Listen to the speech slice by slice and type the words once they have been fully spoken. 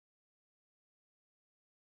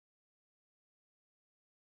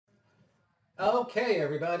Okay,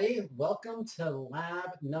 everybody, welcome to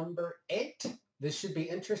lab number 8. This should be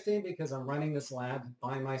interesting because I'm running this lab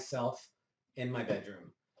by myself in my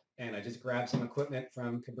bedroom. And I just grabbed some equipment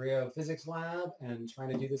from Cabrillo Physics Lab and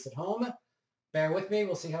trying to do this at home. Bear with me,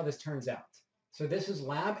 we'll see how this turns out. So this is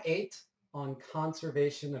lab 8 on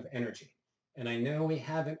conservation of energy. And I know we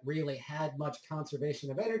haven't really had much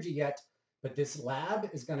conservation of energy yet, but this lab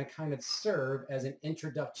is going to kind of serve as an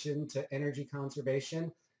introduction to energy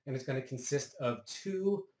conservation, and it's going to consist of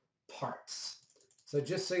 2 parts. So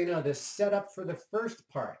just so you know, the setup for the first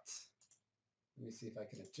part, let me see if I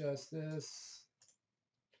can adjust this,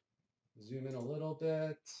 zoom in a little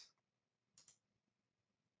bit.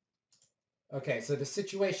 Okay, so the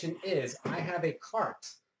situation is I have a cart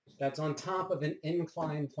that's on top of an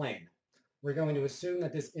inclined plane. We're going to assume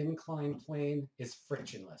that this inclined plane is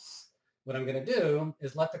frictionless. What I'm going to do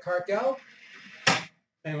is let the cart go.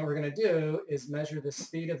 And what we're going to do is measure the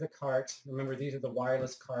speed of the cart. Remember, these are the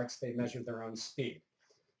wireless carts. They measure their own speed.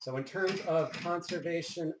 So in terms of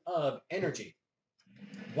conservation of energy,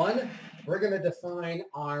 one, we're going to define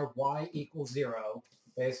our y equals 0,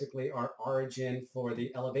 basically our origin for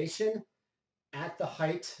the elevation at the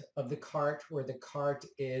height of the cart where the cart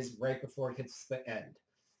is right before it hits the end.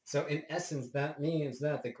 So in essence, that means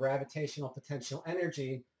that the gravitational potential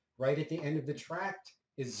energy right at the end of the track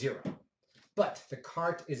is 0. But the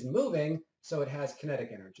cart is moving, so it has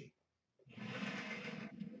kinetic energy.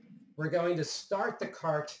 We're going to start the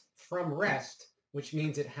cart from rest, which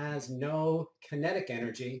means it has no kinetic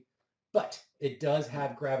energy, but it does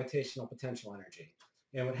have gravitational potential energy.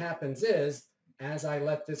 And what happens is, as I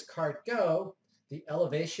let this cart go, the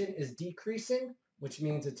elevation is decreasing, which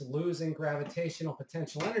means it's losing gravitational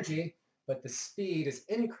potential energy, but the speed is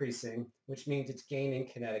increasing, which means it's gaining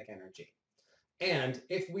kinetic energy. And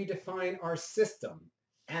if we define our system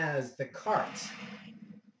as the cart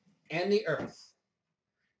and the earth,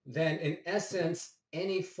 then in essence,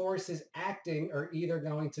 any forces acting are either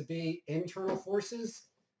going to be internal forces,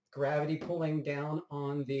 gravity pulling down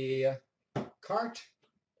on the cart,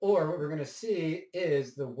 or what we're going to see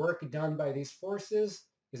is the work done by these forces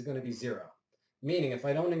is going to be 0. Meaning if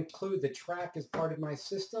I don't include the track as part of my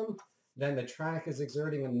system, then the track is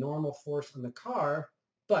exerting a normal force on the car,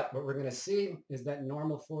 but what we're going to see is that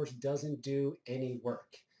normal force doesn't do any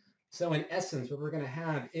work. So in essence, what we're going to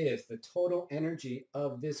have is the total energy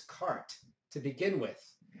of this cart to begin with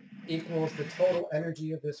equals the total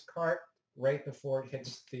energy of this cart right before it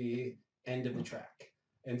hits the end of the track.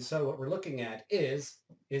 And so what we're looking at is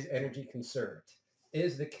energy conserved?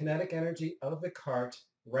 Is the kinetic energy of the cart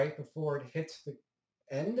right before it hits the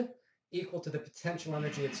end equal to the potential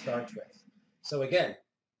energy it starts with? So again,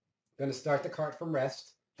 I'm going to start the cart from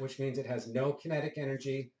rest, which means it has no kinetic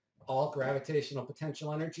energy, all gravitational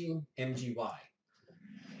potential energy, mgy.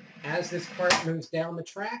 As this cart moves down the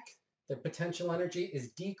track, the potential energy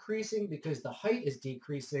is decreasing because the height is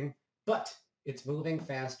decreasing, but it's moving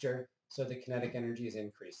faster, so the kinetic energy is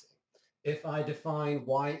increasing. If I define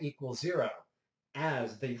y equals 0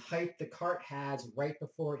 as the height the cart has right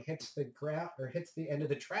before it hits the end of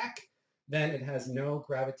the track, then it has no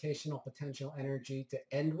gravitational potential energy to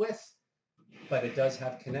end with, but it does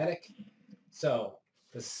have kinetic. So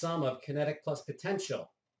the sum of kinetic plus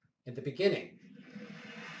potential at the beginning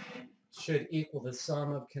should equal the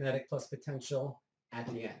sum of kinetic plus potential at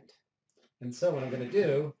the end. And so what I'm going to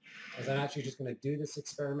do is I'm actually just going to do this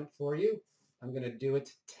experiment for you. I'm going to do it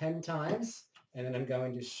 10 times, and then I'm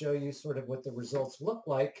going to show you sort of what the results look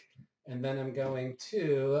like, and then I'm going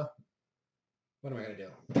to, what am I going to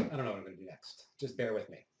do? I don't know what I'm going to do next. Just bear with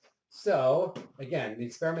me. So again, the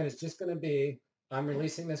experiment is just going to be, I'm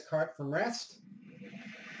releasing this cart from rest.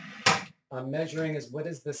 I'm measuring what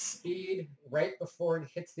is the speed right before it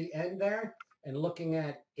hits the end there, and looking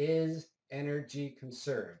at is energy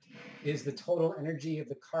conserved. Is the total energy of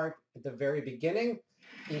the cart at the very beginning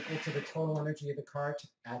equal to the total energy of the cart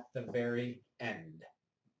at the very end?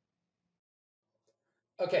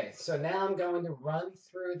 Okay, so now I'm going to run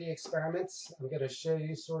through the experiments. I'm going to show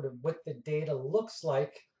you sort of what the data looks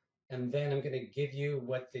like, and then I'm going to give you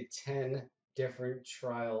what the 10 different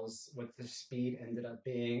trials, what the speed ended up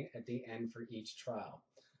being at the end for each trial.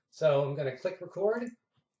 So I'm going to click record,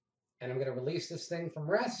 and I'm going to release this thing from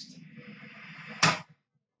rest.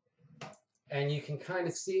 And you can kind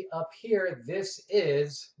of see up here, this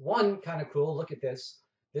is one kind of cool. Look at this.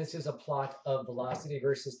 This is a plot of velocity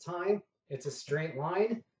versus time. It's a straight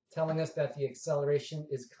line telling us that the acceleration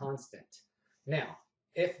is constant. Now,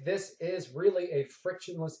 if this is really a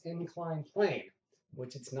frictionless inclined plane,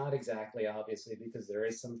 which it's not exactly, obviously, because there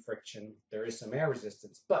is some friction, there is some air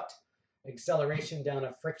resistance, but acceleration down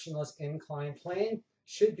a frictionless inclined plane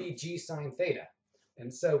should be g sine theta.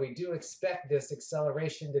 And so we do expect this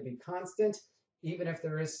acceleration to be constant. Even if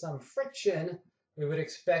there is some friction, we would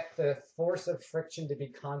expect the force of friction to be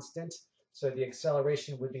constant. So the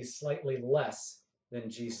acceleration would be slightly less than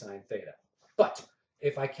g sine theta. But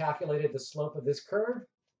if I calculated the slope of this curve,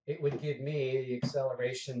 it would give me the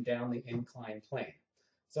acceleration down the inclined plane.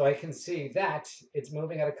 So I can see that it's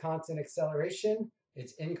moving at a constant acceleration.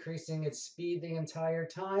 It's increasing its speed the entire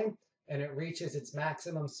time, and it reaches its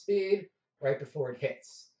maximum speed right before it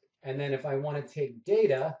hits. And then if I want to take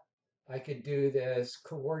data, I could do this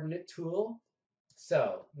coordinate tool.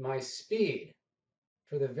 So my speed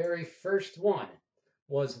for the very first one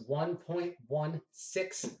was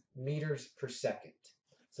 1.16 meters per second.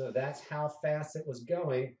 So that's how fast it was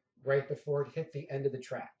going right before it hit the end of the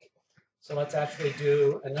track. So let's actually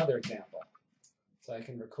do another example. So I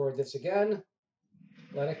can record this again,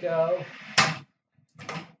 let it go.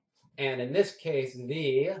 And in this case,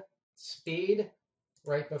 the speed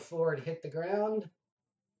right before it hit the ground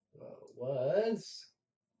was,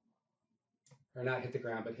 or not hit the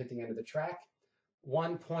ground, but hit the end of the track,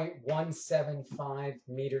 1.175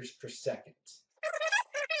 meters per second.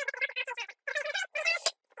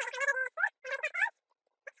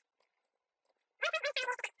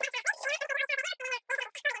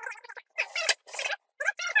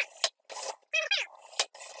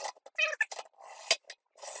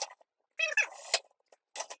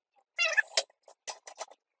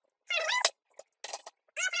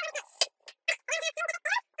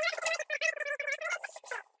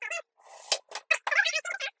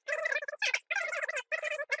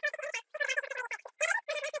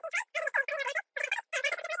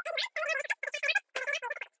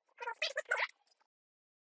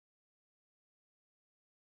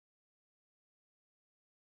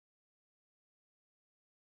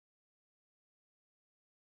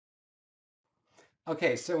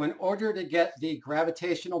 Okay, so in order to get the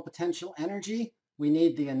gravitational potential energy, we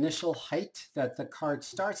need the initial height that the cart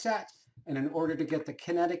starts at. And in order to get the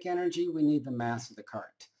kinetic energy, we need the mass of the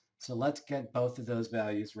cart. So let's get both of those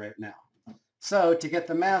values right now. So to get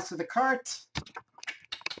the mass of the cart,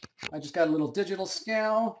 I just got a little digital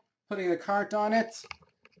scale, putting the cart on it.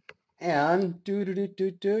 And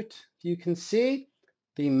you can see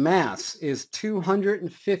the mass is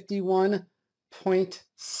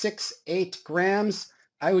 251.68 grams.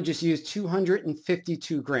 I would just use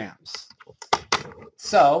 252 grams.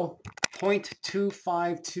 So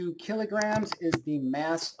 0.252 kilograms is the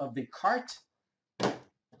mass of the cart.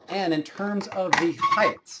 And in terms of the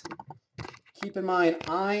height, keep in mind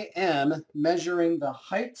I am measuring the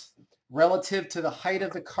height relative to the height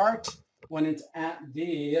of the cart when it's at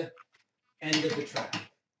the end of the track.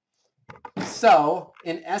 So,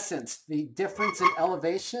 in essence, the difference in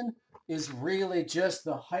elevation is really just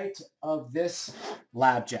the height of this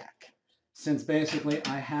lab jack. Since basically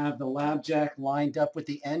I have the lab jack lined up with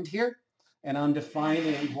the end here, and I'm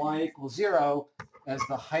defining y equals 0 as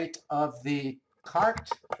the height of the cart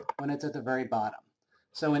when it's at the very bottom.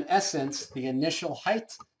 So in essence, the initial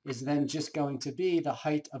height is then just going to be the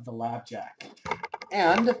height of the lab jack.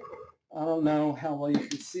 And I don't know how well you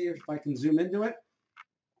can see if I can zoom into it,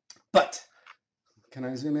 but can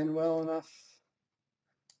I zoom in well enough?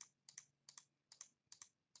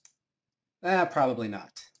 Probably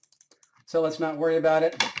not. So let's not worry about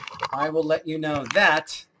it. I will let you know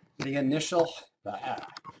that the initial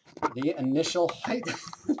height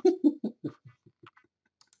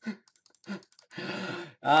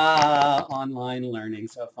online learning,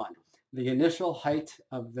 so fun. The initial height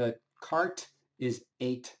of the cart is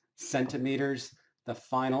 8 centimeters. The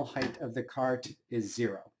final height of the cart is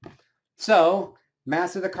 0. So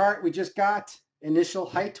mass of the cart we just got, initial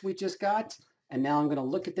height we just got, and now I'm going to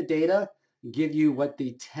look at the data, give you what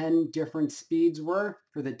the 10 different speeds were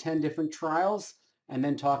for the 10 different trials, and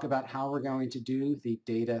then talk about how we're going to do the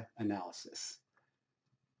data analysis.